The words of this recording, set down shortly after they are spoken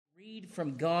Read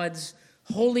from God's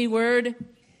holy word,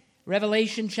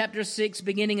 Revelation chapter 6,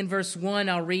 beginning in verse 1.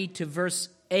 I'll read to verse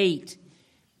 8.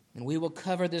 And we will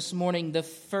cover this morning the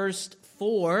first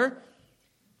four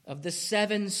of the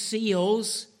seven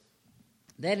seals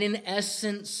that in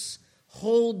essence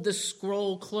hold the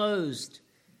scroll closed.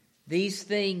 These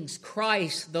things,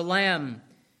 Christ, the Lamb,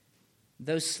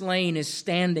 though slain, is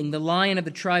standing, the Lion of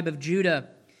the tribe of Judah.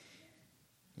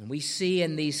 And we see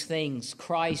in these things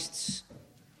Christ's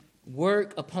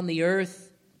work upon the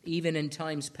earth, even in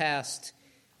times past.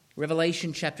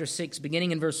 Revelation chapter 6,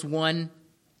 beginning in verse 1.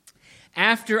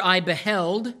 After I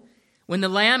beheld, when the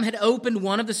Lamb had opened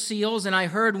one of the seals, and I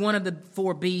heard one of the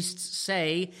four beasts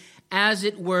say, as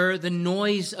it were the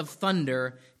noise of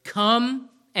thunder, Come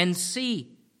and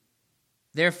see.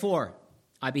 Therefore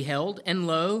I beheld, and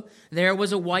lo, there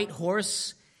was a white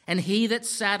horse, and he that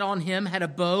sat on him had a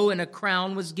bow, and a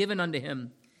crown was given unto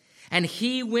him. And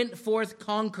he went forth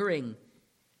conquering,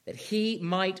 that he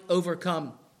might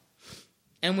overcome.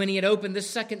 And when he had opened the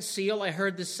second seal, I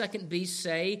heard the second beast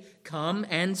say, Come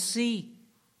and see.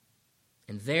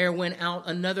 And there went out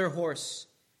another horse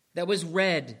that was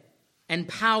red, and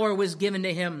power was given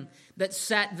to him that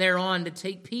sat thereon to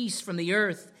take peace from the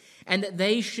earth, and that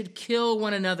they should kill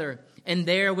one another. And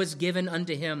there was given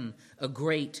unto him a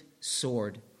great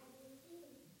sword.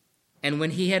 And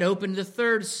when he had opened the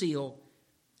third seal,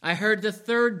 I heard the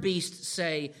third beast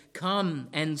say, Come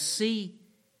and see.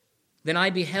 Then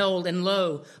I beheld, and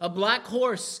lo, a black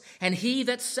horse, and he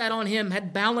that sat on him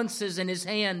had balances in his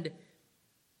hand.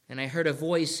 And I heard a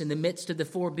voice in the midst of the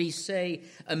four beasts say,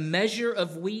 A measure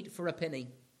of wheat for a penny,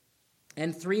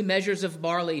 and 3 measures of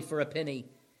barley for a penny,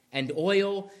 and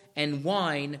oil and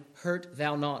wine hurt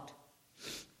thou not.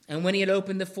 And when he had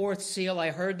opened the fourth seal,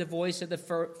 I heard the voice of the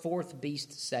fourth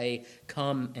beast say,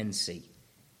 Come and see.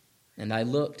 And I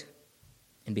looked,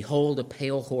 and behold, a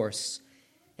pale horse,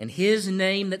 and his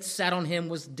name that sat on him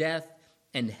was Death,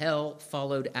 and hell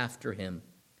followed after him.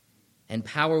 And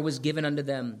power was given unto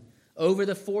them over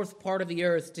the fourth part of the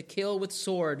earth to kill with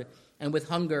sword, and with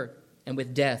hunger, and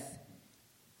with death,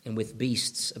 and with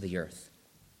beasts of the earth.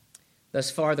 Thus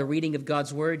far, the reading of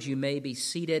God's word. You may be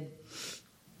seated.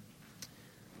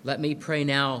 Let me pray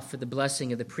now for the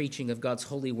blessing of the preaching of God's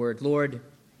holy word. Lord,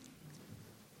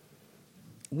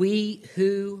 we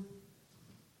who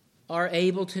are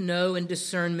able to know and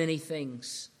discern many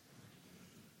things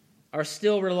are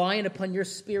still reliant upon your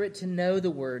Spirit to know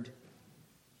the word,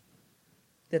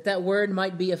 that word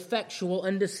might be effectual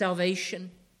unto salvation,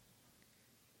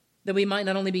 that we might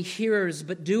not only be hearers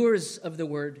but doers of the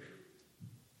word,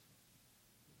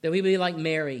 that we be like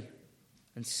Mary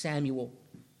and Samuel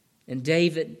and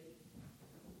David,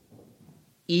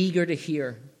 eager to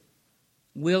hear,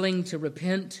 willing to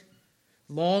repent,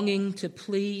 longing to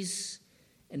please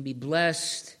and be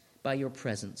blessed by your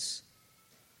presence.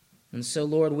 And so,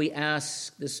 Lord, we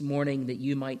ask this morning that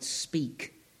you might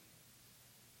speak,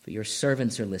 for your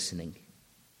servants are listening.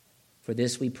 For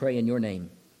this we pray in your name.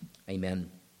 Amen.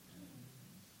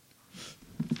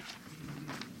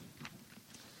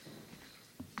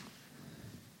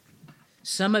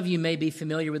 Some of you may be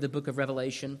familiar with the book of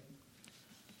Revelation.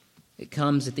 It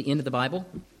comes at the end of the Bible.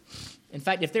 In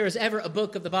fact, if there is ever a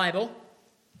book of the Bible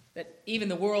that even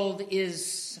the world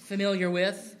is familiar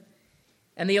with,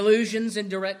 and the allusions and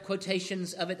direct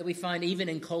quotations of it that we find even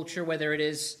in culture, whether it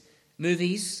is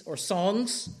movies or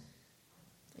songs,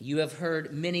 you have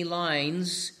heard many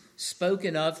lines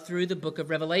spoken of through the book of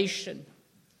Revelation.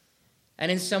 And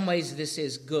in some ways this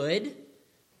is good.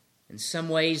 In some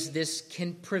ways this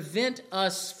can prevent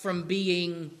us from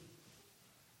being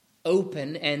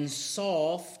open and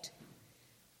soft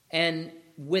and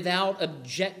without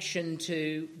objection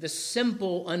to the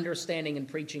simple understanding and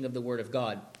preaching of the Word of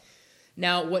God.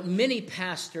 Now, what many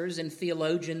pastors and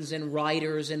theologians and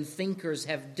writers and thinkers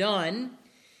have done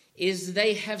is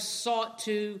they have sought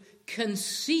to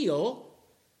conceal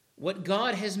what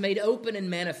God has made open and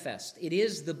manifest. It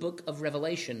is the book of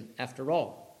Revelation, after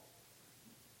all.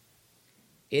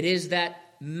 It is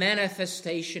that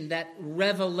manifestation, that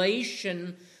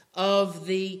revelation of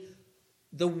the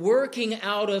working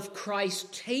out of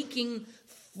Christ, taking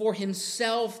for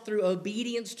himself through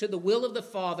obedience to the will of the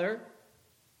Father,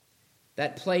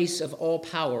 that place of all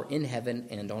power in heaven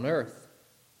and on earth.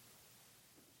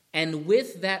 And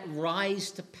with that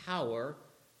rise to power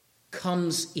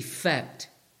comes effect.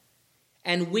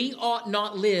 And we ought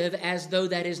not live as though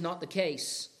that is not the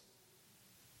case.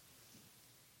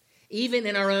 Even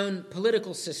in our own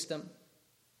political system,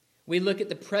 we look at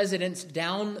the presidents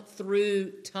down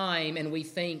through time and we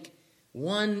think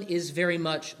one is very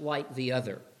much like the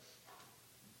other.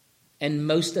 And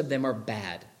most of them are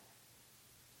bad.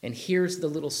 And here's the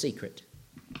little secret.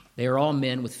 They are all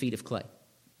men with feet of clay.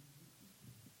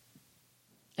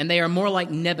 And they are more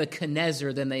like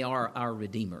Nebuchadnezzar than they are our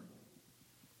Redeemer.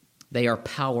 They are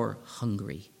power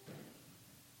hungry.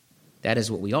 That is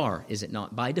what we are, is it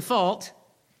not? By default,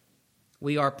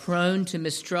 we are prone to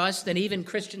mistrust, and even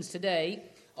Christians today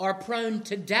are prone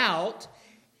to doubt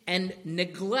and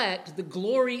neglect the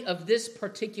glory of this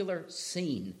particular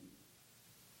scene.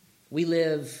 We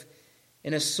live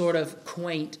in a sort of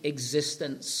quaint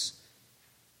existence,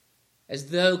 as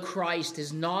though Christ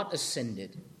is not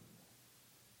ascended,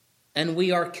 and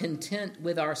we are content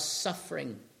with our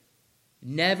suffering,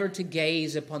 never to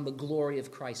gaze upon the glory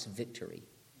of Christ's victory.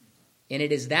 And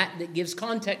it is that gives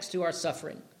context to our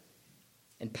suffering,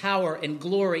 and power and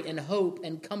glory and hope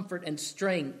and comfort and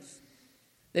strength,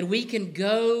 that we can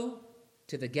go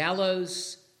to the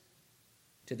gallows,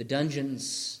 to the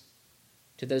dungeons,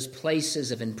 to those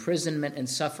places of imprisonment and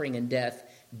suffering and death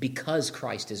because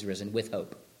Christ is risen with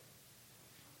hope.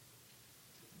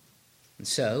 And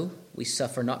so we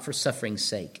suffer not for suffering's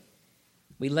sake.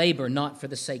 We labor not for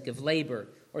the sake of labor,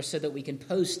 or so that we can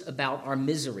boast about our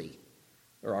misery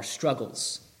or our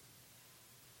struggles,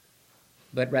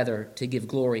 but rather to give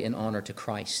glory and honor to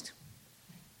Christ.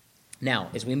 Now,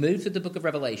 as we move through the book of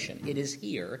Revelation, it is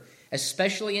here,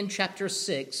 especially in chapter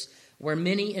 6, where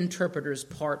many interpreters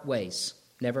part ways,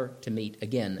 never to meet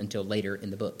again until later in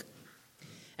the book.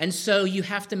 And so you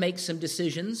have to make some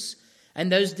decisions,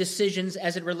 and those decisions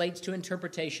as it relates to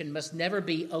interpretation must never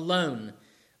be alone.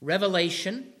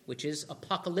 Revelation, which is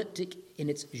apocalyptic in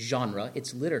its genre,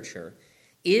 its literature,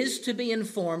 is to be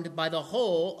informed by the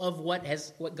whole of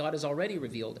what God has already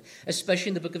revealed, especially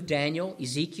in the book of Daniel,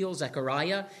 Ezekiel,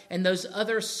 Zechariah, and those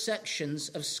other sections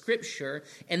of Scripture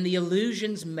and the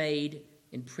allusions made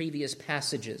in previous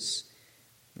passages.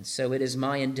 And so it is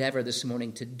my endeavor this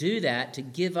morning to do that, to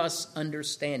give us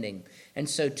understanding. And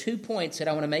so 2 points that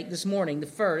I want to make this morning. The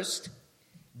first,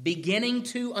 beginning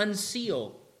to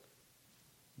unseal.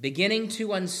 Beginning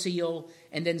to unseal.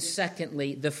 And then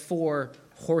secondly, the 4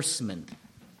 horsemen.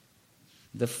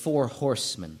 The 4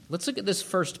 horsemen. Let's look at this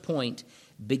first point,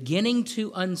 beginning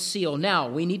to unseal. Now,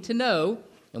 we need to know,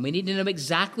 and we need to know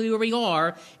exactly where we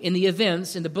are in the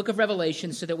events in the book of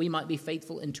Revelation so that we might be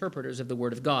faithful interpreters of the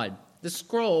Word of God. The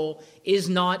scroll is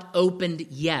not opened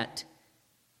yet.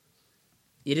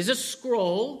 It is a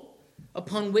scroll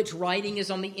upon which writing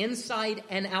is on the inside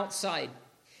and outside.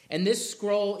 And this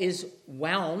scroll is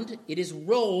wound, it is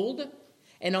rolled,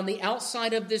 and on the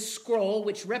outside of this scroll,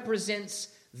 which represents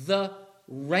the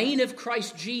reign of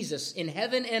Christ Jesus in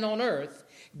heaven and on earth,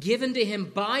 given to him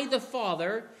by the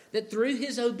Father, that through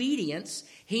his obedience,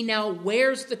 he now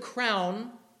wears the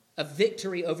crown of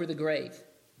victory over the grave.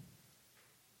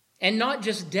 And not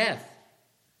just death,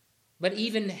 but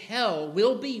even hell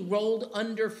will be rolled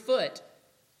underfoot.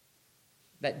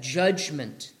 That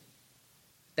judgment,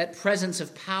 that presence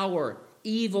of power,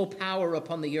 evil power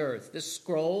upon the earth. This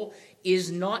scroll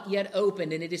is not yet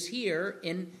opened, and it is here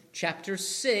in chapter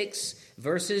 6,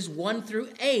 verses 1 through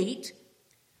 8,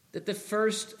 that the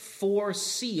first 4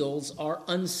 seals are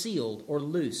unsealed or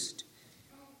loosed.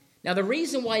 Now, the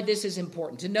reason why this is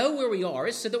important, to know where we are,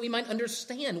 is so that we might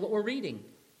understand what we're reading.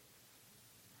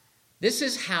 This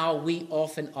is how we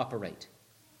often operate.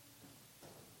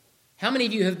 How many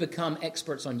of you have become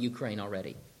experts on Ukraine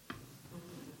already?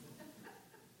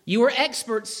 You were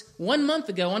experts 1 month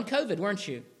ago on COVID, weren't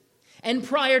you? And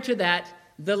prior to that,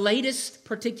 the latest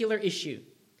particular issue.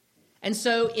 And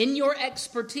so in your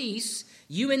expertise,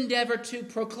 you endeavor to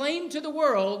proclaim to the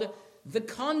world the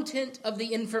content of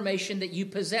the information that you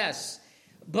possess.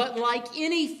 But like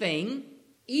anything,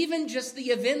 even just the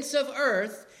events of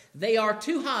earth, they are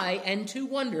too high and too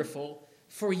wonderful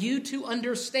for you to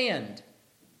understand,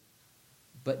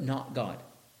 but not God.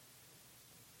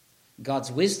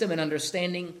 God's wisdom and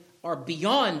understanding are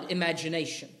beyond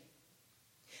imagination.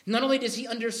 Not only does he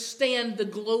understand the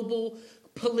global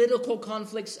political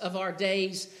conflicts of our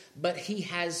days, but he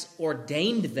has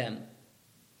ordained them.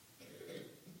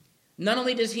 Not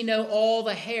only does he know all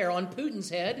the hair on Putin's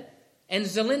head and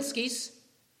Zelensky's,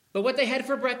 but what they had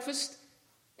for breakfast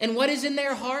and what is in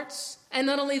their hearts, and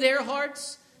not only their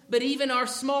hearts, but even our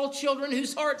small children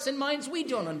whose hearts and minds we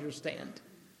don't understand.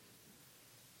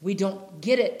 We don't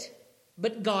get it,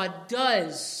 but God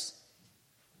does.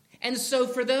 And so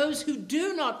for those who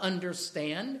do not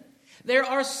understand, there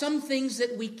are some things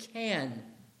that we can.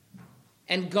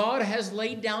 And God has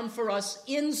laid down for us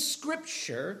in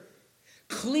Scripture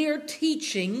clear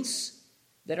teachings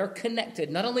that are connected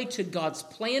not only to God's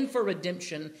plan for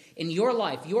redemption in your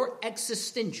life, your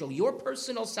existential, your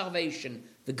personal salvation,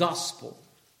 the gospel,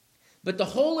 but the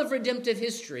whole of redemptive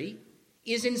history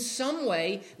is in some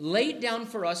way laid down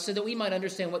for us so that we might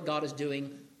understand what God is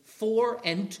doing for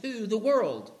and to the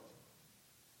world.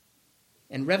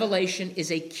 And Revelation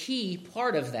is a key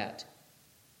part of that.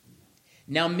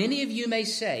 Now, many of you may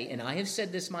say, and I have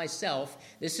said this myself,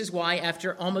 this is why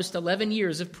after almost 11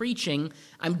 years of preaching,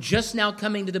 I'm just now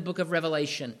coming to the book of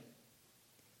Revelation.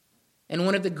 And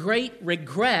one of the great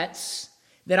regrets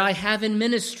that I have in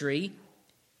ministry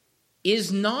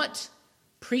is not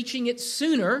preaching it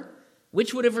sooner,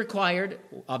 which would have required,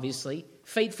 obviously,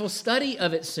 faithful study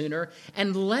of it sooner,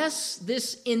 and less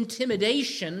this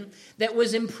intimidation that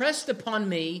was impressed upon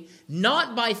me,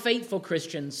 not by faithful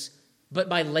Christians, but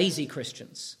by lazy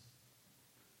Christians.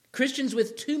 Christians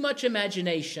with too much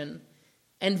imagination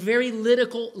and very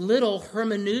little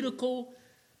hermeneutical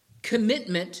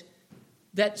commitment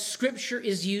that Scripture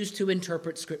is used to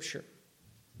interpret Scripture.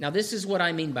 Now, this is what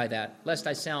I mean by that, lest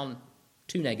I sound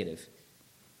too negative,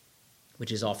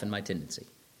 which is often my tendency.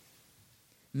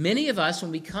 Many of us,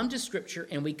 when we come to Scripture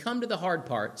and we come to the hard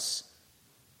parts,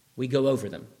 we go over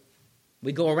them.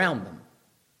 We go around them.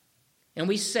 And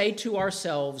we say to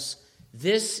ourselves,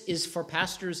 this is for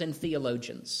pastors and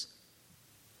theologians.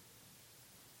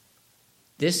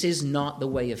 This is not the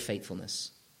way of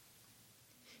faithfulness.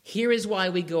 Here is why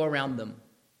we go around them.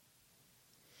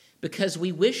 Because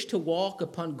we wish to walk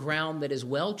upon ground that is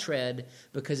well tread,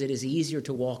 because it is easier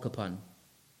to walk upon.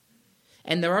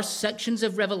 And there are sections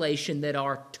of Revelation that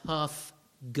are tough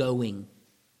going.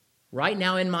 Right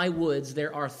now in my woods,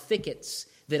 there are thickets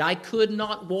that I could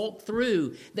not walk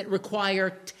through that require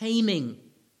taming,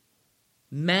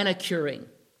 manicuring.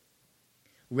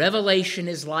 Revelation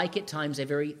is like at times a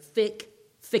very thick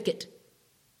thicket.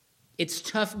 It's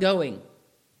tough going.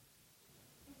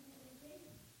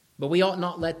 But we ought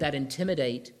not let that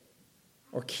intimidate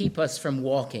or keep us from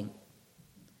walking.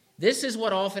 This is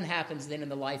what often happens then in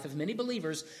the life of many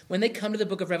believers when they come to the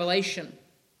book of Revelation.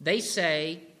 They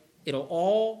say it'll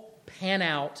all pan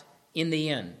out in the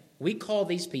end. We call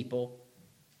these people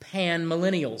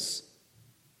pan-millennials.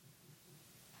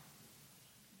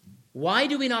 Why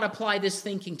do we not apply this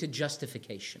thinking to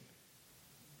justification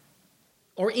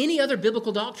or any other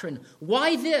biblical doctrine?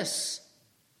 Why this?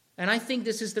 And I think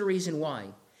this is the reason why.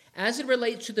 As it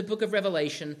relates to the book of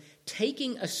Revelation,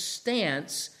 taking a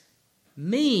stance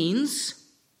means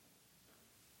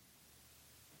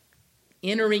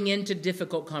entering into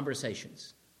difficult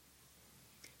conversations.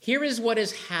 Here is what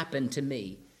has happened to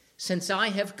me since I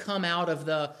have come out of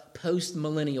the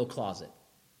post-millennial closet.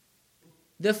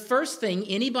 The first thing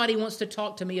anybody wants to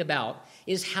talk to me about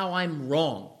is how I'm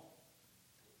wrong.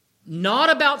 Not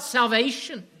about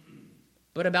salvation,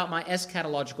 but about my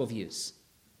eschatological views.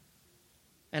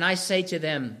 And I say to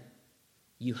them,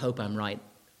 you hope I'm right,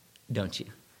 don't you?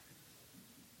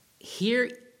 Here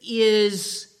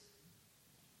is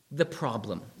the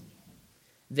problem.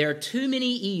 There are too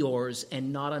many Eeyores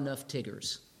and not enough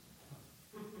Tiggers.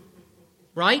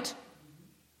 Right?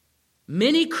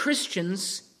 Many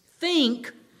Christians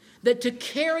think that to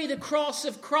carry the cross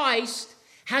of Christ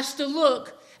has to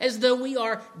look as though we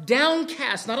are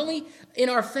downcast, not only in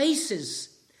our faces,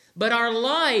 but our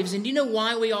lives. And do you know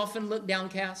why we often look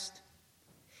downcast?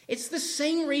 It's the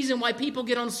same reason why people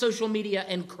get on social media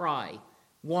and cry.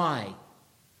 Why?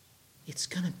 It's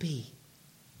going to be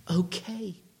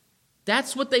okay.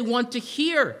 That's what they want to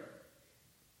hear.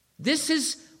 This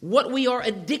is what we are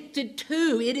addicted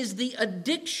to. It is the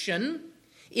addiction.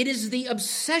 It is the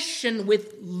obsession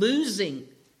with losing.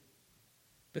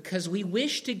 Because we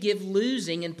wish to give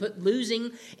losing and put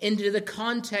losing into the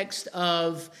context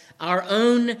of our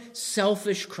own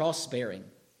selfish cross-bearing.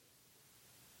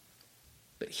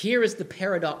 But here is the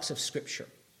paradox of Scripture.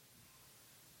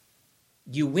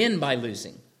 You win by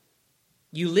losing.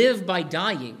 You live by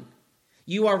dying.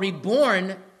 You are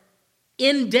reborn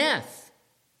in death.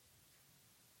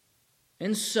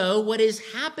 And so what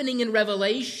is happening in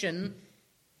Revelation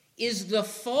is the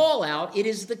fallout, it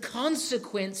is the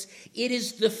consequence, it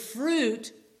is the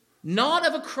fruit, not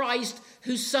of a Christ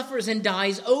who suffers and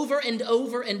dies over and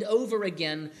over and over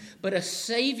again, but a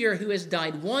Savior who has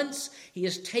died once, he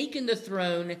has taken the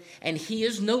throne, and he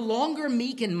is no longer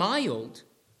meek and mild,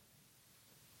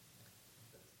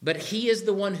 but he is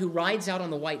the one who rides out on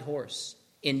the white horse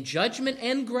in judgment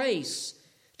and grace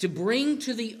to bring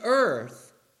to the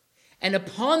earth, and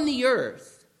upon the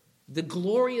earth, the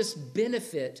glorious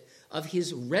benefit of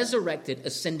his resurrected,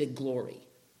 ascended glory.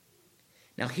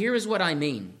 Now, here is what I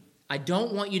mean. I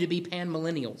don't want you to be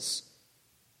pan-millennials.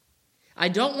 I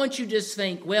don't want you to just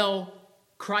think, well,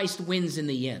 Christ wins in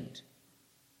the end.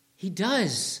 He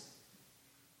does.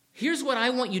 Here's what I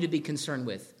want you to be concerned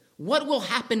with. What will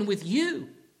happen with you?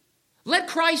 Let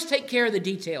Christ take care of the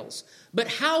details. But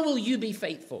how will you be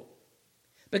faithful?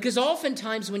 Because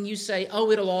oftentimes when you say,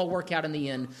 oh, it'll all work out in the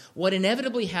end, what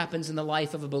inevitably happens in the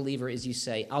life of a believer is you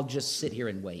say, I'll just sit here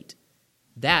and wait.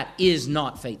 That is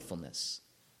not faithfulness.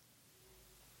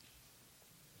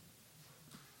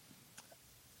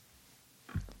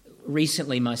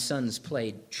 Recently, my sons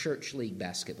played church league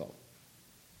basketball.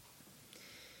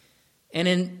 And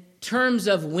in terms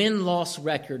of win-loss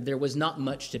record, there was not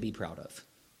much to be proud of.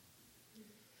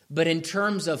 But in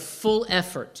terms of full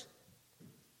effort,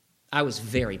 I was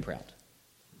very proud.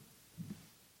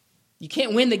 You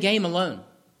can't win the game alone,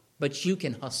 but you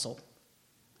can hustle.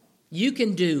 You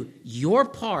can do your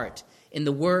part in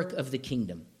the work of the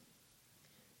kingdom.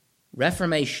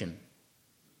 Reformation.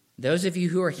 Those of you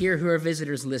who are here who are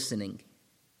visitors listening,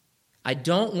 I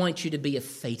don't want you to be a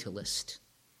fatalist.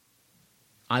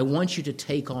 I want you to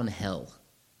take on hell,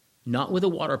 not with a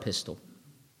water pistol.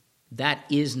 That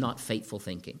is not faithful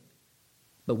thinking,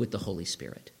 but with the Holy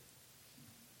Spirit.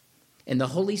 And the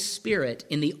Holy Spirit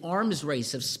in the arms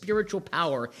race of spiritual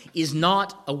power is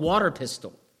not a water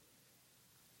pistol.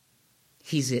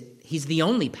 He's the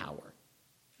only power.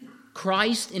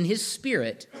 Christ in his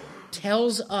Spirit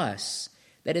tells us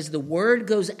that as the word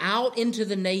goes out into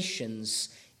the nations,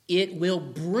 it will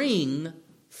bring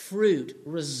fruit,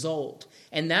 result.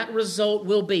 And that result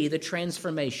will be the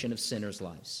transformation of sinners'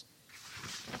 lives.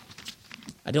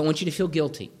 I don't want you to feel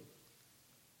guilty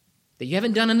that you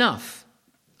haven't done enough.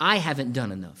 I haven't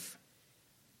done enough.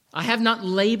 I have not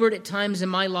labored at times in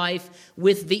my life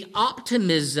with the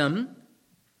optimism,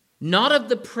 not of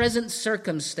the present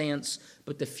circumstance,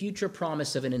 but the future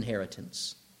promise of an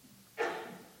inheritance.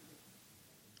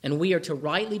 And we are to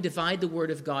rightly divide the word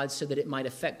of God so that it might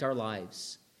affect our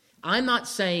lives. I'm not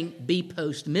saying be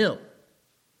post-mill.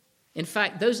 In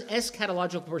fact, those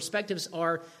eschatological perspectives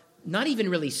are not even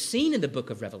really seen in the book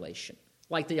of Revelation,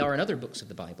 like they are in other books of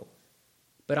the Bible.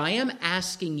 But I am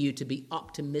asking you to be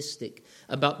optimistic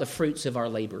about the fruits of our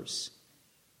labors.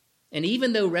 And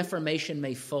even though Reformation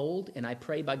may fold, and I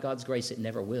pray by God's grace it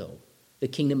never will, the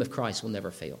kingdom of Christ will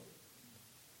never fail.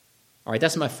 All right,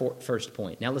 that's my first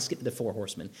point. Now let's get to the four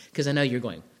horsemen, because I know you're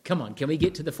going, come on, can we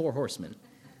get to the four horsemen?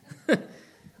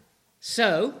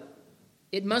 So,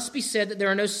 it must be said that there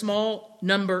are no small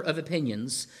number of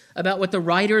opinions about what the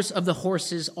riders of the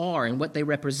horses are and what they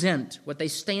represent, what they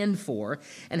stand for,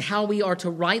 and how we are to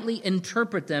rightly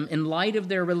interpret them in light of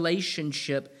their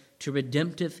relationship to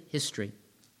redemptive history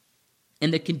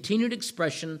and the continued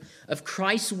expression of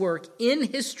Christ's work in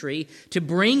history to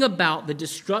bring about the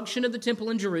destruction of the temple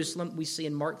in Jerusalem we see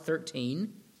in Mark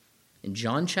 13, in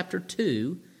John chapter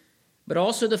 2, but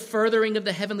also the furthering of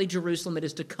the heavenly Jerusalem that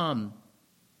is to come,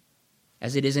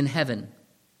 as it is in heaven.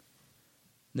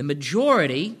 The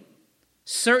majority,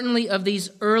 certainly of these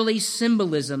early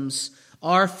symbolisms,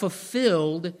 are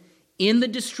fulfilled in the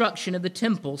destruction of the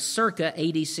temple circa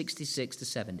AD 66 to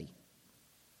 70.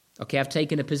 Okay, I've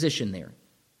taken a position there.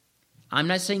 I'm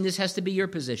not saying this has to be your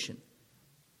position,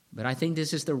 but I think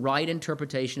this is the right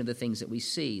interpretation of the things that we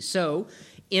see. So,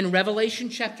 in Revelation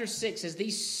chapter 6, as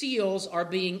these seals are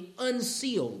being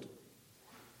unsealed,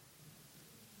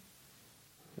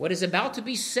 what is about to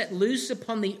be set loose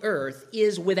upon the earth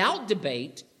is, without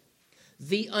debate,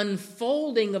 the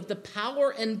unfolding of the power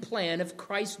and plan of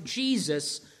Christ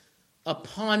Jesus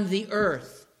upon the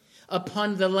earth,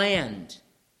 upon the land.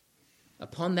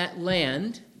 Upon that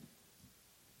land,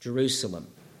 Jerusalem,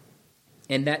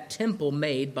 and that temple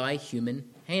made by human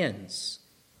hands.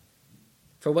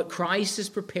 For what Christ is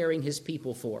preparing his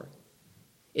people for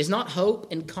is not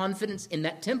hope and confidence in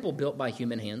that temple built by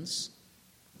human hands,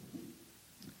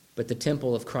 but the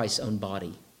temple of Christ's own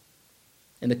body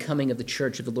and the coming of the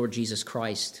church of the Lord Jesus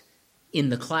Christ in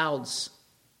the clouds,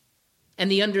 and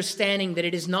the understanding that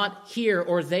it is not here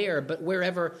or there, but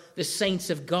wherever the saints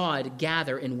of God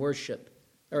gather in worship,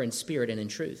 or in spirit and in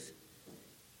truth.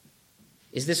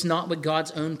 Is this not what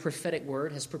God's own prophetic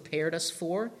word has prepared us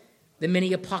for? The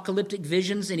many apocalyptic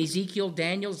visions in Ezekiel,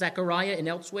 Daniel, Zechariah, and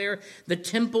elsewhere. The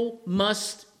temple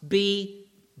must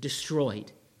be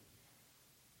destroyed.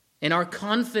 And our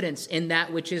confidence in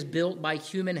that which is built by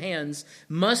human hands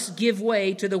must give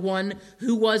way to the one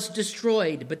who was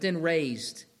destroyed, but then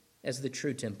raised as the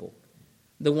true temple,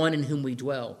 the one in whom we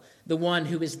dwell, the one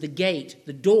who is the gate,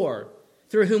 the door,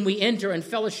 through whom we enter in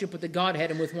fellowship with the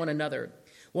Godhead and with one another.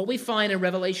 What we find in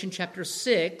Revelation chapter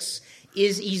 6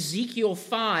 is Ezekiel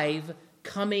 5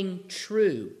 coming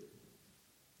true.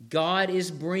 God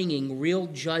is bringing real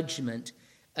judgment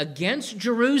against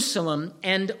Jerusalem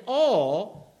and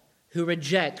all who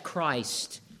reject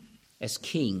Christ as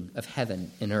King of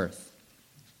heaven and earth.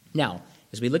 Now,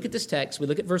 as we look at this text, we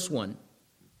look at verse 1.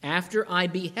 After I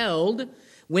beheld,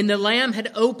 when the Lamb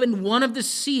had opened one of the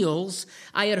seals,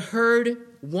 I had heard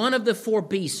one of the four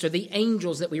beasts, or the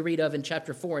angels that we read of in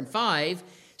chapter 4 and 5,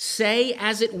 say,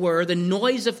 as it were, the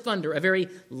noise of thunder, a very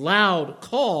loud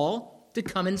call to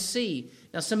come and see.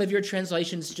 Now, some of your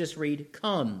translations just read,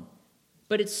 come,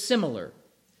 but it's similar.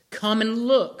 Come and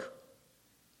look.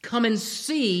 Come and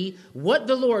see what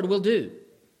the Lord will do.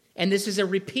 And this is a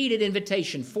repeated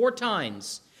invitation 4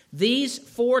 times. These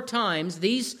 4 times,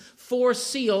 these 4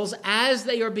 seals, as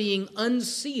they are being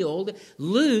unsealed,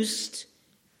 loosed,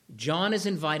 John is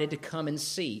invited to come and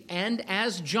see. And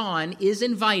as John is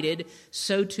invited,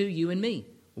 so too you and me.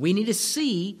 We need to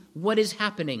see what is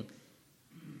happening.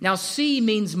 Now, see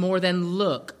means more than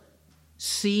look.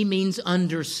 See means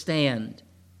understand.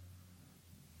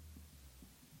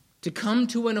 To come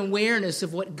to an awareness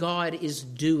of what God is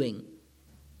doing.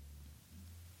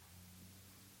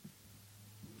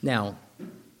 Now,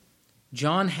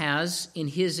 John has, in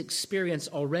his experience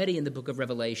already in the book of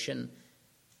Revelation,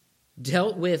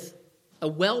 dealt with a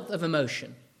wealth of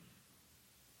emotion.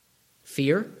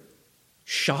 Fear,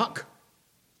 shock,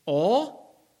 awe,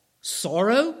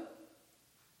 sorrow.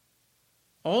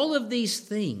 All of these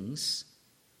things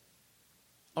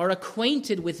are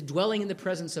acquainted with dwelling in the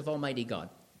presence of Almighty God.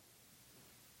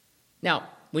 Now,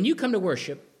 when you come to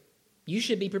worship, you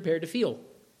should be prepared to feel.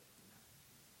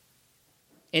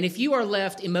 And if you are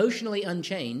left emotionally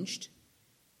unchanged,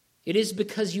 it is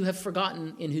because you have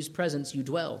forgotten in whose presence you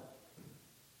dwell,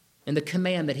 and the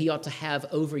command that he ought to have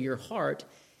over your heart,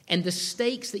 and the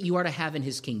stakes that you are to have in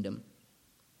his kingdom.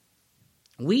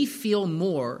 We feel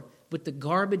more with the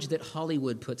garbage that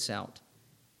Hollywood puts out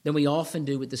than we often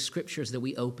do with the scriptures that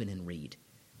we open and read.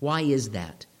 Why is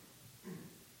that?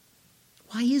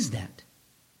 Why is that?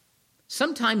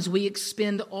 Sometimes we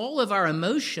expend all of our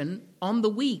emotion on the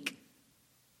week,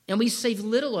 and we save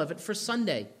little of it for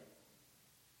Sunday.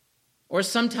 Or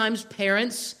sometimes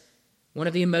parents, one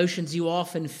of the emotions you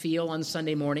often feel on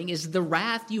Sunday morning is the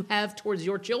wrath you have towards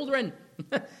your children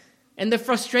and the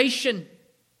frustration.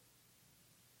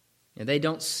 And they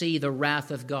don't see the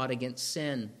wrath of God against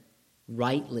sin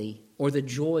rightly, or the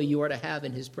joy you are to have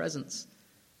in his presence.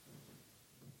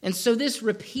 And so this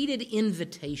repeated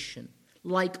invitation,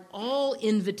 like all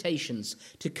invitations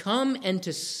to come and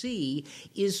to see,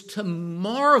 is to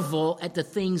marvel at the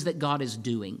things that God is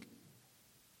doing.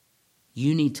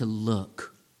 You need to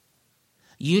look.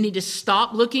 You need to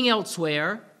stop looking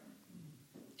elsewhere,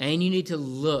 and you need to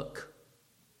look.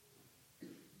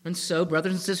 And so,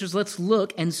 brothers and sisters, let's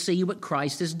look and see what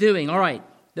Christ is doing. All right,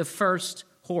 the first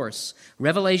horse.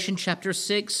 Revelation chapter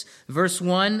 6, verse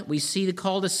 1, we see the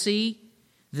call to see.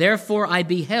 Therefore I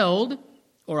beheld,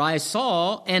 or I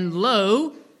saw, and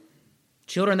lo,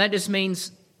 children, that just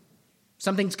means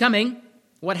something's coming.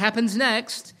 What happens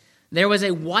next? There was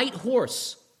a white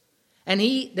horse, and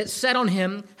he that sat on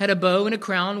him had a bow, and a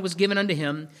crown was given unto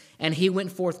him, and he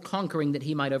went forth conquering that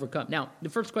he might overcome. Now, the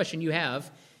first question you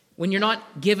have, when you're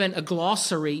not given a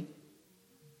glossary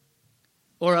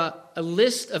or a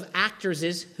list of actors,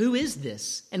 is who is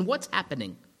this and what's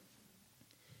happening?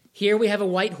 Here we have a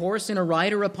white horse and a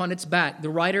rider upon its back. The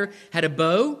rider had a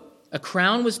bow, a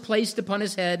crown was placed upon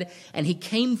his head, and he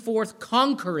came forth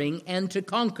conquering and to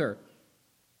conquer.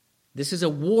 This is a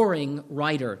warring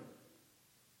rider.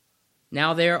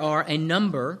 Now there are a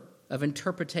number of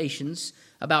interpretations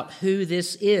about who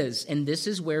this is, and this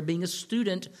is where being a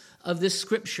student of the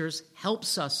Scriptures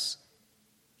helps us.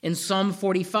 In Psalm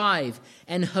 45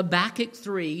 and Habakkuk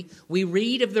 3, we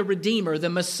read of the Redeemer, the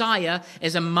Messiah,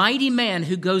 as a mighty man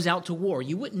who goes out to war.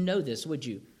 You wouldn't know this, would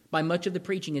you, by much of the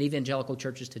preaching in evangelical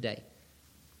churches today?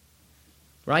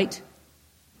 Right?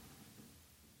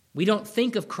 We don't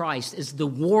think of Christ as the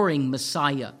warring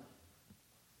Messiah.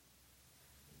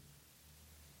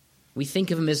 We think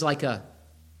of him as like a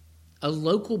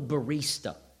local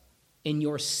barista in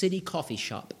your city coffee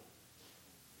shop.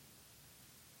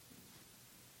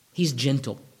 He's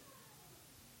gentle.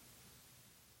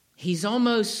 He's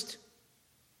almost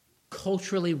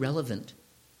culturally relevant.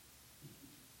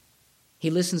 He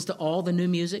listens to all the new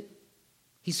music.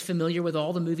 He's familiar with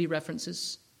all the movie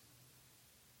references.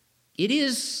 It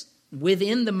is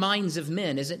within the minds of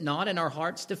men, is it not, in our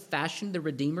hearts to fashion the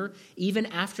Redeemer even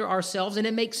after ourselves? And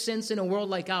it makes sense in a world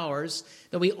like ours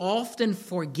that we often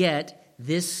forget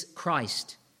this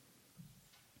Christ.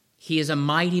 He is a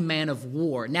mighty man of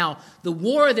war. Now, the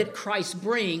war that Christ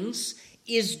brings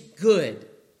is good.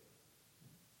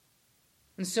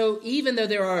 And so even though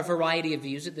there are a variety of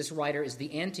views that this writer is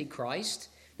the Antichrist,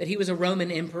 that he was a Roman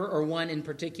emperor or one in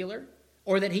particular,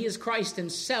 or that he is Christ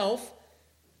himself,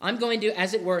 I'm going to,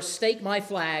 as it were, stake my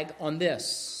flag on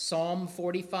this. Psalm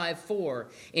 45:4.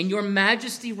 In your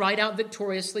majesty ride out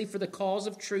victoriously for the cause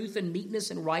of truth and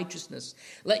meekness and righteousness.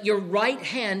 Let your right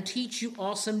hand teach you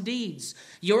awesome deeds.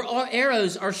 Your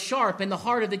arrows are sharp in the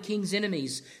heart of the king's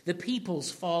enemies. The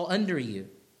peoples fall under you.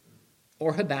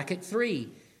 Or Habakkuk 3.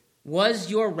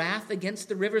 Was your wrath against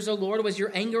the rivers, O Lord? Was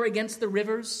your anger against the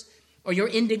rivers? Or your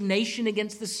indignation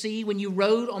against the sea when you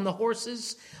rode on the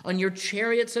horses? On your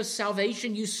chariots of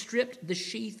salvation, you stripped the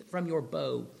sheath from your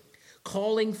bow.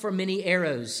 Calling for many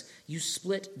arrows, you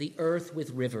split the earth with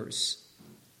rivers.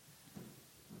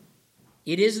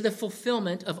 It is the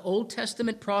fulfillment of Old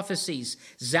Testament prophecies.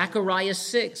 Zechariah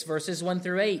 6, verses 1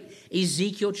 through 8.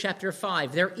 Ezekiel chapter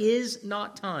 5. There is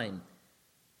not time,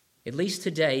 at least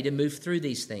today, to move through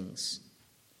these things.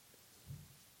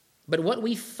 But what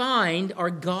we find are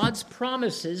God's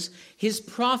promises, his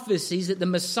prophecies that the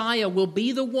Messiah will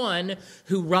be the one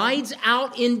who rides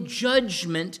out in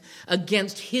judgment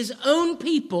against his own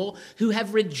people who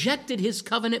have rejected his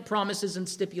covenant promises and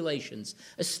stipulations.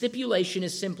 A stipulation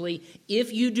is simply,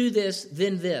 if you do this,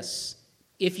 then this.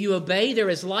 If you obey, there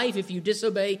is life. If you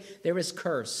disobey, there is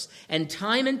curse. And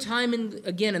time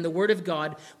again in the Word of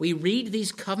God, we read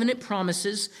these covenant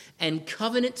promises and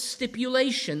covenant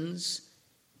stipulations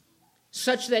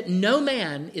such that no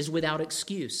man is without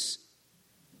excuse.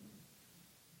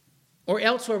 Or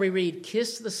elsewhere we read,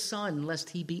 kiss the Son, lest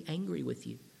he be angry with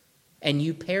you, and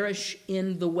you perish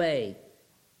in the way.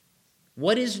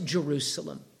 What is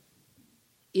Jerusalem?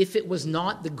 If it was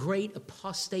not the great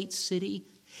apostate city,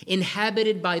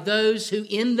 inhabited by those who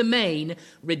in the main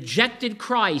rejected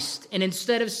Christ, and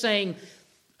instead of saying,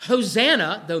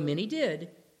 Hosanna, though many did,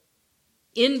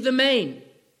 in the main,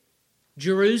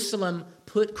 Jerusalem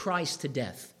put Christ to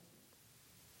death.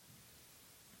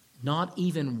 Not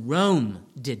even Rome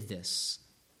did this,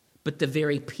 but the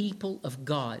very people of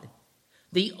God.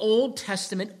 The Old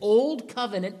Testament, Old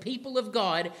Covenant people of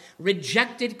God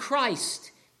rejected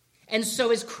Christ. And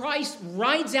so as Christ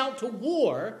rides out to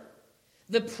war,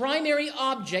 the primary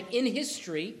object in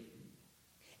history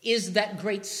is that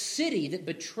great city that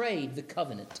betrayed the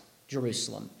covenant,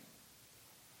 Jerusalem.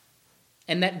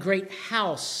 And that great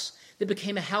house that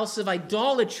became a house of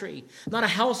idolatry, not a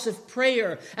house of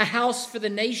prayer, a house for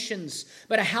the nations,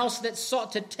 but a house that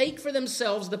sought to take for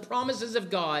themselves the promises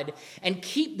of God and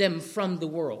keep them from the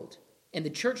world. And the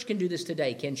church can do this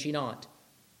today, can she not?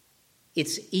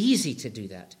 It's easy to do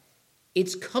that.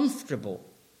 It's comfortable.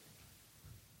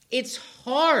 It's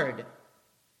hard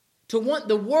to want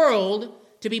the world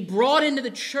to be brought into the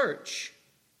church.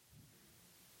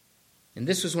 And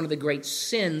this was one of the great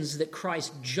sins that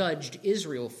Christ judged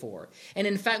Israel for. And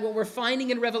in fact, what we're finding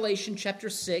in Revelation chapter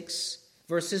 6,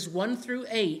 verses 1 through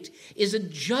 8, is a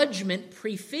judgment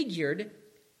prefigured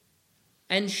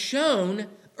and shown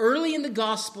early in the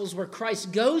Gospels where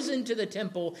Christ goes into the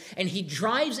temple and he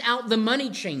drives out the money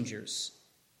changers.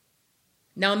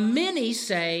 Now, many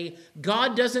say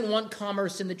God doesn't want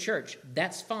commerce in the church.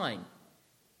 That's fine.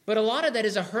 But a lot of that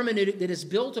is a hermeneutic that is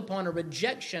built upon a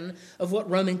rejection of what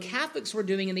Roman Catholics were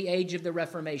doing in the age of the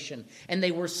Reformation. And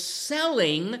they were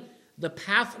selling the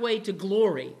pathway to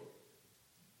glory.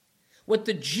 What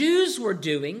the Jews were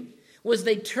doing was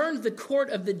they turned the court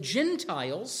of the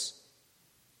Gentiles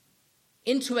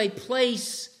into a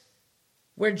place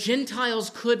where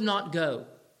Gentiles could not go.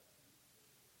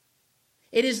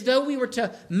 It is though we were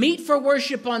to meet for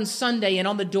worship on Sunday and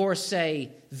on the door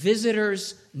say,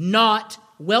 visitors not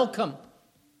welcome.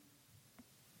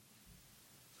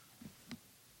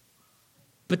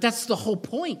 But that's the whole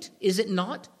point, is it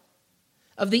not?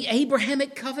 Of the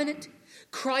Abrahamic covenant.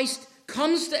 Christ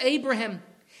comes to Abraham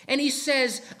and he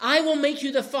says, I will make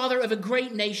you the father of a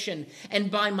great nation,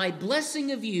 and by my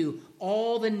blessing of you,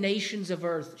 all the nations of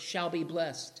earth shall be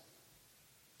blessed.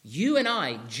 You and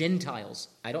I, Gentiles,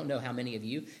 I don't know how many of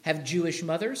you have Jewish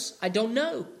mothers. I don't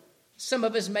know. Some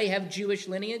of us may have Jewish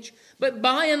lineage, but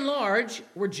by and large,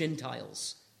 we're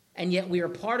Gentiles. And yet we are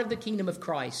part of the kingdom of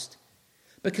Christ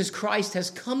because Christ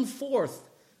has come forth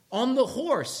on the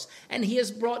horse and he has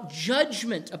brought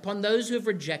judgment upon those who have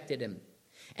rejected him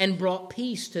and brought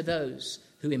peace to those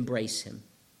who embrace him.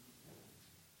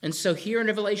 And so here in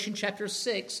Revelation chapter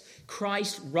 6,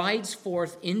 Christ rides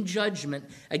forth in judgment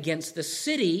against the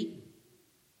city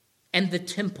and the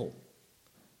temple.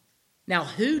 Now,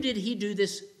 who did he do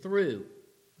this through?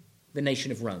 The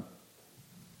nation of Rome.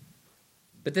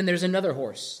 But then there's another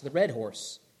horse, the red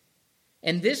horse.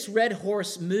 And this red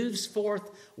horse moves forth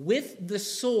with the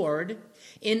sword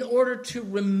in order to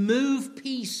remove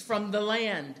peace from the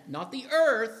land. Not the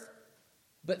earth,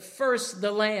 but first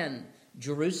the land.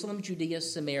 Jerusalem, Judea,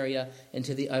 Samaria, and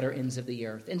to the utter ends of the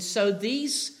earth. And so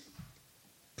these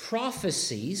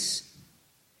prophecies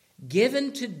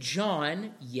given to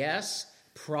John, yes,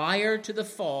 prior to the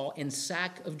fall and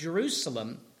sack of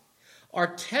Jerusalem,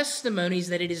 are testimonies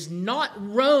that it is not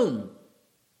Rome.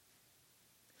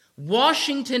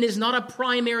 Washington is not a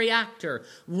primary actor.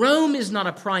 Rome is not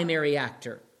a primary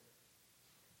actor.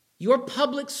 Your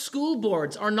public school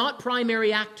boards are not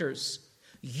primary actors.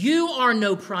 You are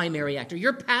no primary actor.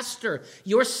 Your pastor,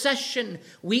 your session,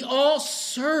 we all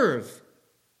serve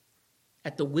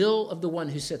at the will of the one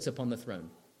who sits upon the throne,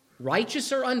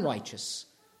 righteous or unrighteous,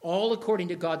 all according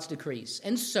to God's decrees.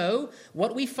 And so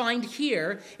what we find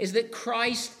here is that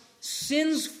Christ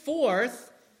sends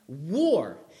forth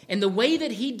war. And the way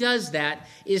that he does that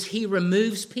is he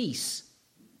removes peace.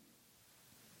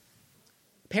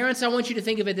 Parents, I want you to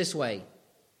think of it this way.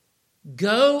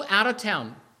 Go out of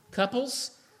town.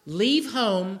 Couples, leave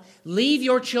home. Leave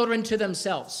your children to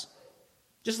themselves.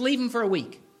 Just leave them for a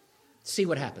week. See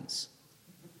what happens.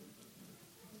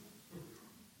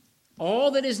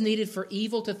 All that is needed for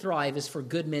evil to thrive is for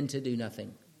good men to do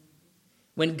nothing.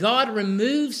 When God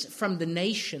removes from the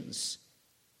nations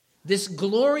this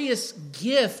glorious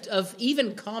gift of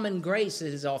even common grace,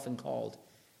 it is often called,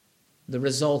 the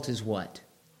result is what?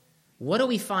 What do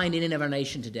we find in and of our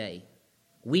nation today?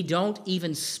 We don't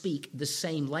even speak the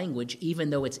same language, even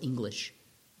though it's English.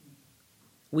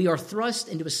 We are thrust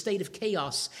into a state of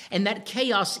chaos, and that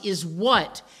chaos is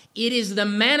what? It is the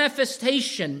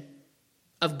manifestation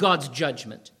of God's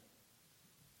judgment.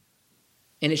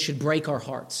 And it should break our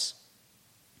hearts.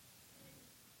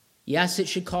 Yes, it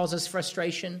should cause us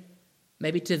frustration,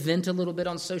 maybe to vent a little bit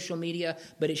on social media,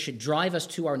 but it should drive us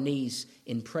to our knees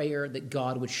in prayer that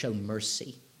God would show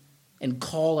mercy and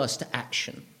call us to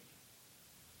action.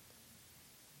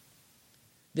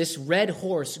 This red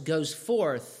horse goes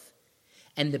forth,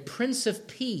 and the Prince of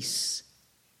Peace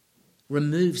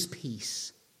removes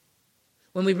peace.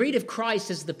 When we read of Christ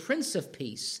as the Prince of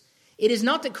Peace, it is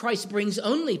not that Christ brings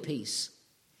only peace.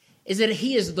 It is that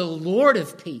he is the Lord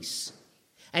of peace.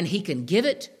 And he can give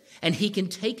it and he can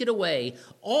take it away,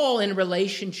 all in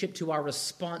relationship to our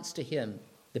response to him,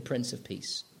 the Prince of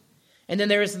Peace. And then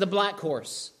there is the black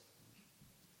horse.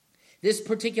 This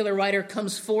particular writer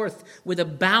comes forth with a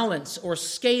balance or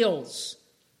scales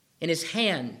in his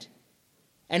hand.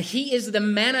 And he is the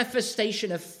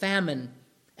manifestation of famine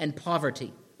and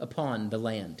poverty upon the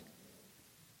land.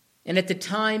 And at the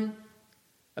time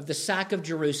of the sack of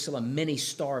Jerusalem, many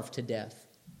starved to death.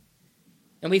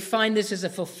 And we find this as a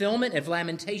fulfillment of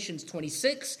Lamentations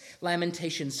 26,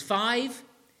 Lamentations 5.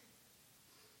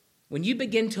 When you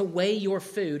begin to weigh your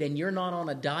food and you're not on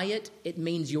a diet, it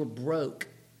means you're broke,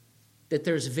 that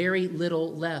there's very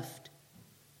little left.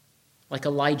 Like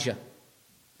Elijah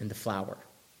and the flour,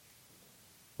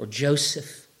 or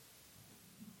Joseph,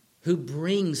 who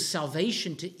brings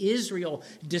salvation to Israel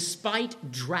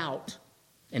despite drought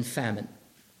and famine.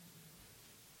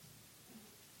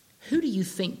 Who do you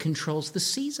think controls the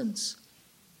seasons?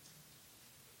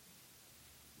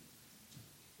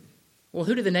 Well,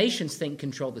 who do the nations think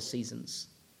control the seasons?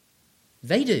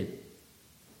 They do.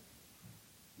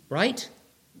 Right?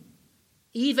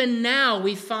 Even now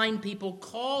we find people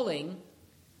calling,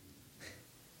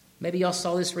 maybe y'all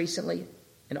saw this recently,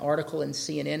 an article in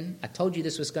CNN. I told you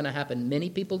this was going to happen. Many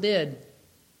people did.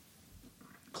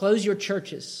 Close your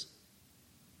churches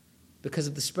because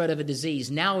of the spread of a disease.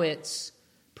 Now it's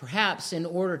perhaps in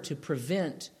order to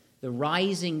prevent the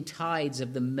rising tides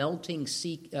of the melting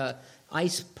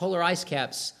polar ice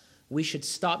caps, we should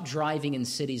stop driving in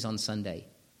cities on Sunday.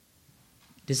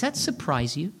 Does that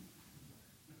surprise you?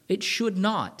 It should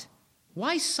not.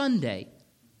 Why Sunday?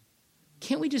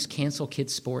 Can't we just cancel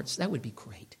kids' sports? That would be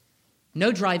great.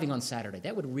 No driving on Saturday.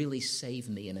 That would really save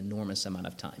me an enormous amount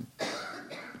of time.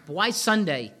 But why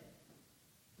Sunday?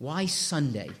 Why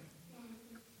Sunday?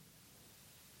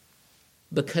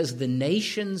 Because the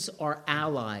nations are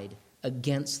allied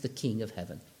against the King of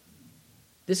Heaven.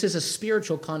 This is a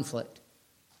spiritual conflict.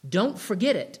 Don't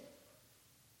forget it.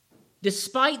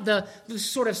 Despite the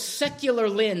sort of secular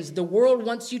lens the world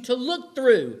wants you to look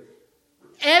through,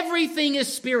 everything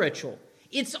is spiritual.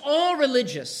 It's all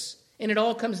religious. And it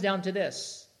all comes down to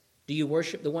this. Do you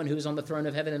worship the one who is on the throne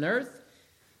of heaven and earth?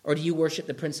 Or do you worship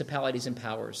the principalities and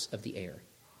powers of the air?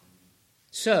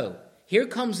 So, here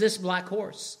comes this black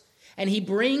horse. And he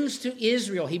brings to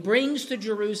Israel, he brings to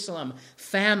Jerusalem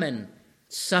famine,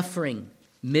 suffering,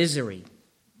 misery.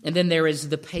 And then there is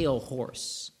the pale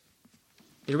horse.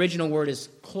 The original word is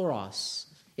chloros.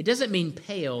 It doesn't mean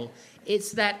pale.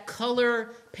 It's that color,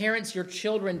 parents, your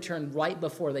children turn right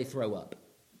before they throw up.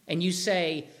 And you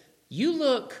say, you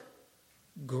look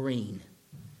green.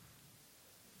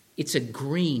 It's a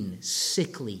green,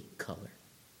 sickly color.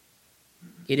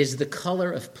 It is the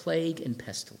color of plague and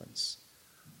pestilence.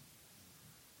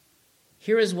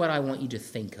 Here is what I want you to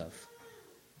think of.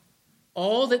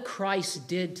 All that Christ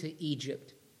did to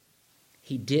Egypt,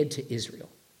 he did to Israel.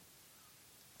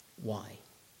 Why?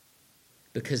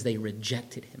 Because they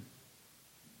rejected him.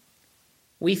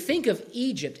 We think of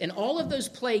Egypt and all of those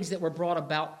plagues that were brought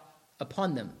about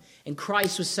upon them. And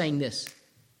Christ was saying this: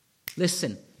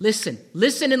 listen,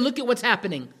 and look at what's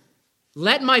happening.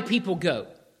 Let my people go.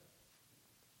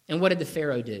 And what did the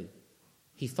Pharaoh do?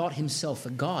 He thought himself a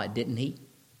god, didn't he?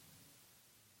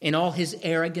 In all his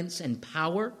arrogance and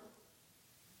power,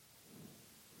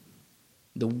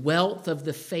 the wealth of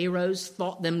the Pharaohs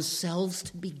thought themselves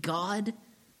to be God.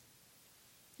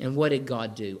 And what did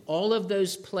God do? All of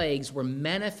those plagues were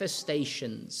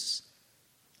manifestations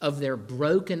of their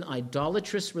broken,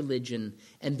 idolatrous religion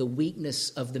and the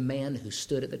weakness of the man who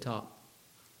stood at the top.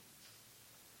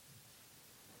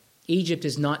 Egypt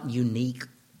is not unique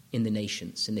in the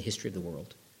nations, in the history of the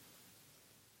world.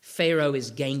 Pharaoh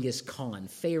is Genghis Khan.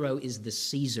 Pharaoh is the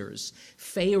Caesars.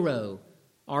 Pharaoh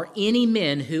are any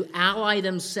men who ally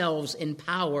themselves in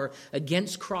power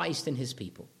against Christ and his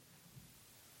people.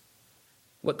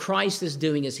 What Christ is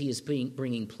doing is he is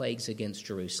bringing plagues against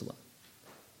Jerusalem.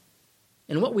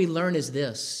 And what we learn is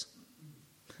this: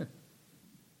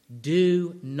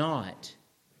 do not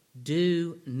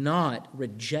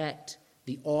reject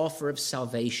the offer of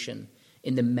salvation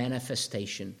in the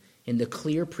manifestation, in the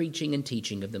clear preaching and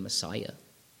teaching of the Messiah.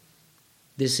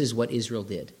 This is what Israel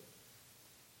did.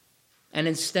 And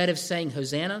instead of saying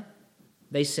Hosanna,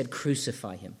 they said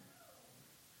crucify him.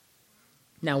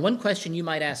 Now, one question you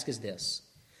might ask is this: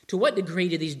 to what degree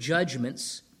do these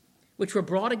judgments, which were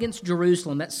brought against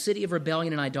Jerusalem, that city of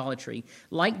rebellion and idolatry,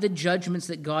 like the judgments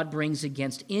that God brings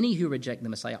against any who reject the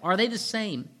Messiah, are they the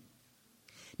same?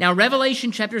 Now,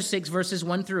 Revelation chapter 6, verses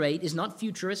 1 through 8 is not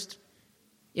futurist.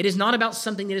 It is not about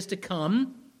something that is to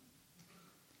come.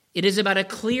 It is about a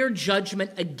clear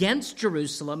judgment against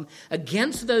Jerusalem,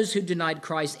 against those who denied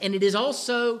Christ, and it is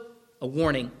also a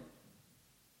warning.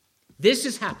 This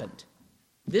has happened.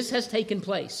 This has taken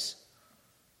place.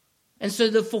 And so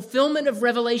the fulfillment of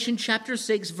Revelation chapter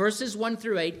 6, verses 1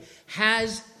 through 8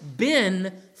 has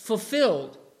been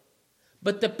fulfilled.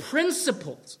 But the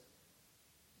principles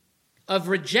of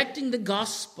rejecting the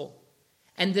gospel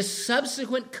and the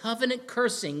subsequent covenant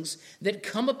cursings that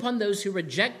come upon those who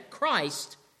reject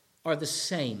Christ are the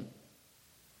same.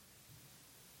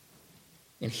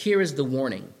 And here is the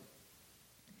warning: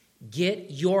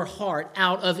 get your heart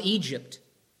out of Egypt.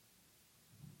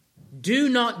 Do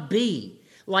not be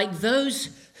like those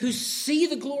who see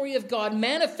the glory of God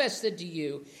manifested to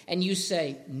you, and you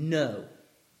say, no,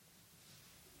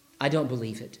 I don't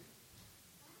believe it.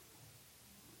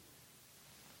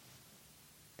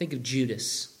 Think of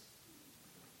Judas.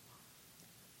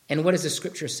 And what does the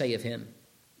scripture say of him?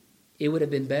 It would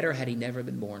have been better had he never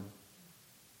been born.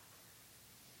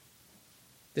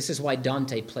 This is why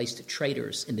Dante placed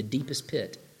traitors in the deepest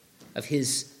pit of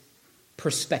his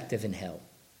perspective in hell.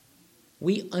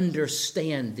 We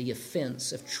understand the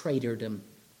offense of traitordom,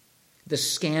 the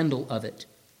scandal of it.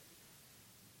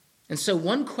 And so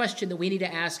one question that we need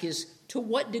to ask is, to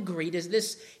what degree does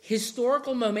this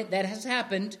historical moment that has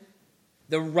happened,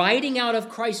 the writing out of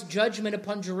Christ's judgment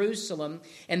upon Jerusalem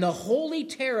and the holy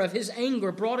terror of his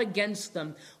anger brought against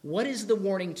them, what is the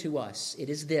warning to us? It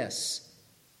is this: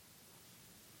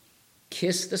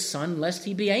 kiss the Son, lest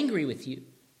he be angry with you.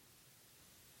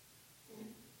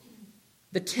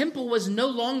 The temple was no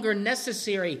longer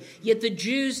necessary, yet the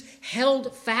Jews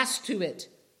held fast to it.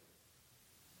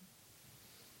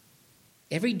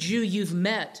 Every Jew you've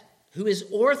met who is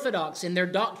orthodox in their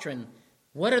doctrine,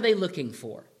 what are they looking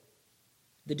for?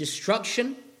 The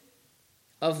destruction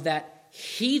of that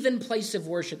heathen place of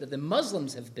worship that the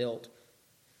Muslims have built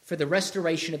for the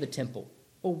restoration of the temple.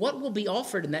 Well, what will be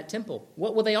offered in that temple?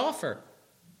 What will they offer?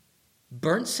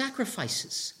 Burnt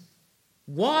sacrifices.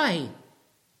 Why?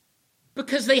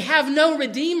 Because they have no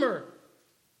Redeemer.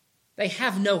 They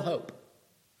have no hope.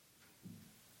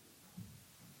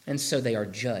 And so they are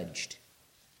judged.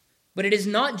 But it is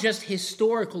not just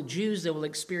historical Jews that will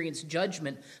experience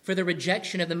judgment for the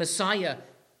rejection of the Messiah.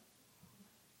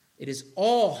 It is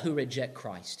all who reject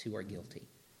Christ who are guilty.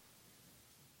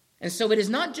 And so it is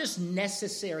not just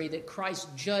necessary that Christ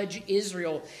judge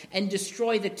Israel and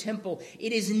destroy the temple.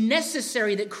 It is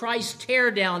necessary that Christ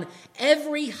tear down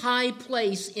every high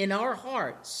place in our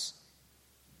hearts,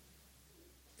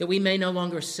 that we may no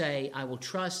longer say, I will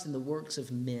trust in the works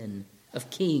of men, of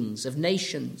kings, of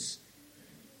nations.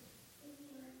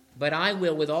 but I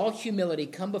will, with all humility,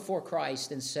 come before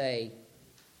Christ and say,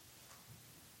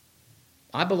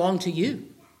 I belong to you.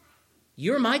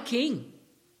 You're my king.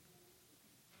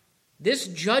 This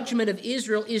judgment of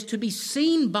Israel is to be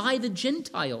seen by the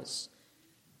Gentiles.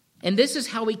 And this is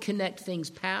how we connect things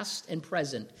past and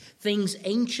present, things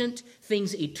ancient,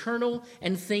 things eternal,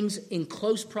 and things in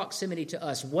close proximity to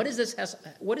us. What does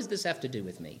this have to do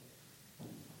with me?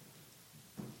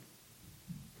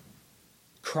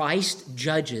 Christ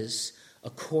judges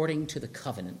according to the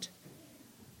covenant.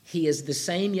 He is the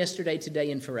same yesterday, today,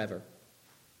 and forever.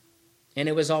 And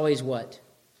it was always what?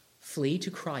 Flee to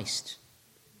Christ.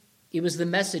 It was the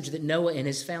message that Noah and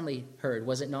his family heard,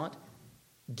 was it not?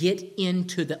 Get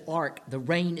into the ark. The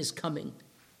rain is coming.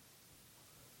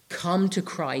 Come to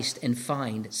Christ and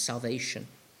find salvation.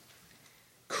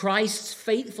 Christ's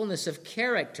faithfulness of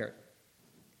character,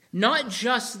 not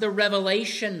just the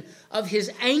revelation of his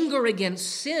anger against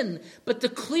sin, but the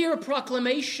clear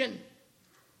proclamation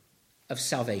of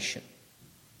salvation.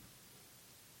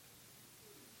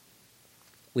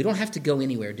 We don't have to go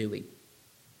anywhere, do we?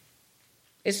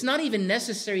 It's not even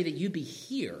necessary that you be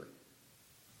here.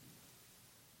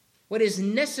 What is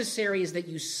necessary is that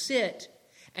you sit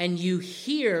and you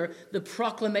hear the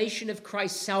proclamation of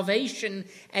Christ's salvation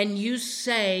and you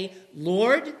say,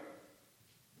 Lord,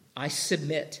 I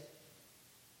submit.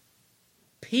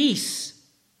 Peace,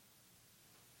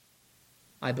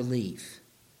 I believe.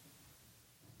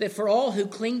 That for all who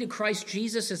cling to Christ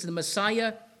Jesus as the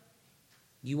Messiah,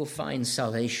 you will find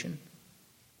salvation.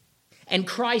 And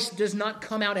Christ does not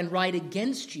come out and ride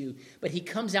against you, but he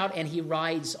comes out and he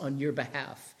rides on your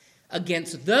behalf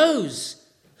against those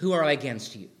who are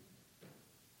against you.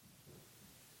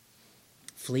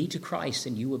 Flee to Christ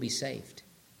and you will be saved.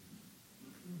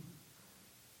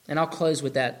 And I'll close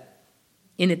with that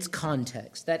in its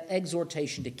context, that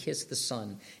exhortation to kiss the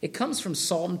Son. It comes from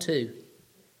Psalm 2,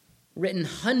 written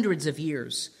hundreds of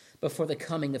years before the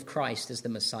coming of Christ as the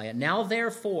Messiah. Now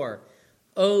therefore,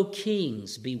 O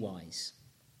kings, be wise.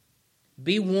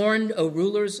 Be warned, O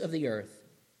rulers of the earth.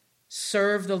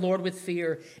 Serve the Lord with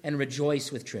fear and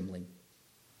rejoice with trembling.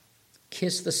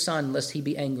 Kiss the Son, lest he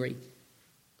be angry,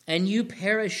 and you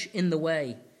perish in the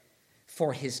way,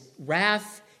 for his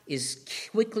wrath is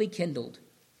quickly kindled.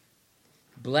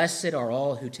 Blessed are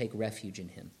all who take refuge in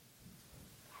him.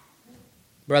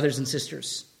 Brothers and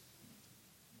sisters,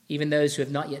 even those who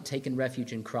have not yet taken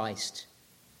refuge in Christ,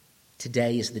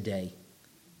 today is the day.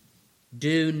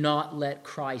 Do not let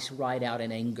Christ ride out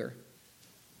in anger,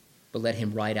 but let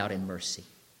him ride out in mercy.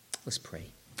 Let's pray.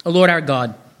 Oh, Lord our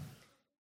God,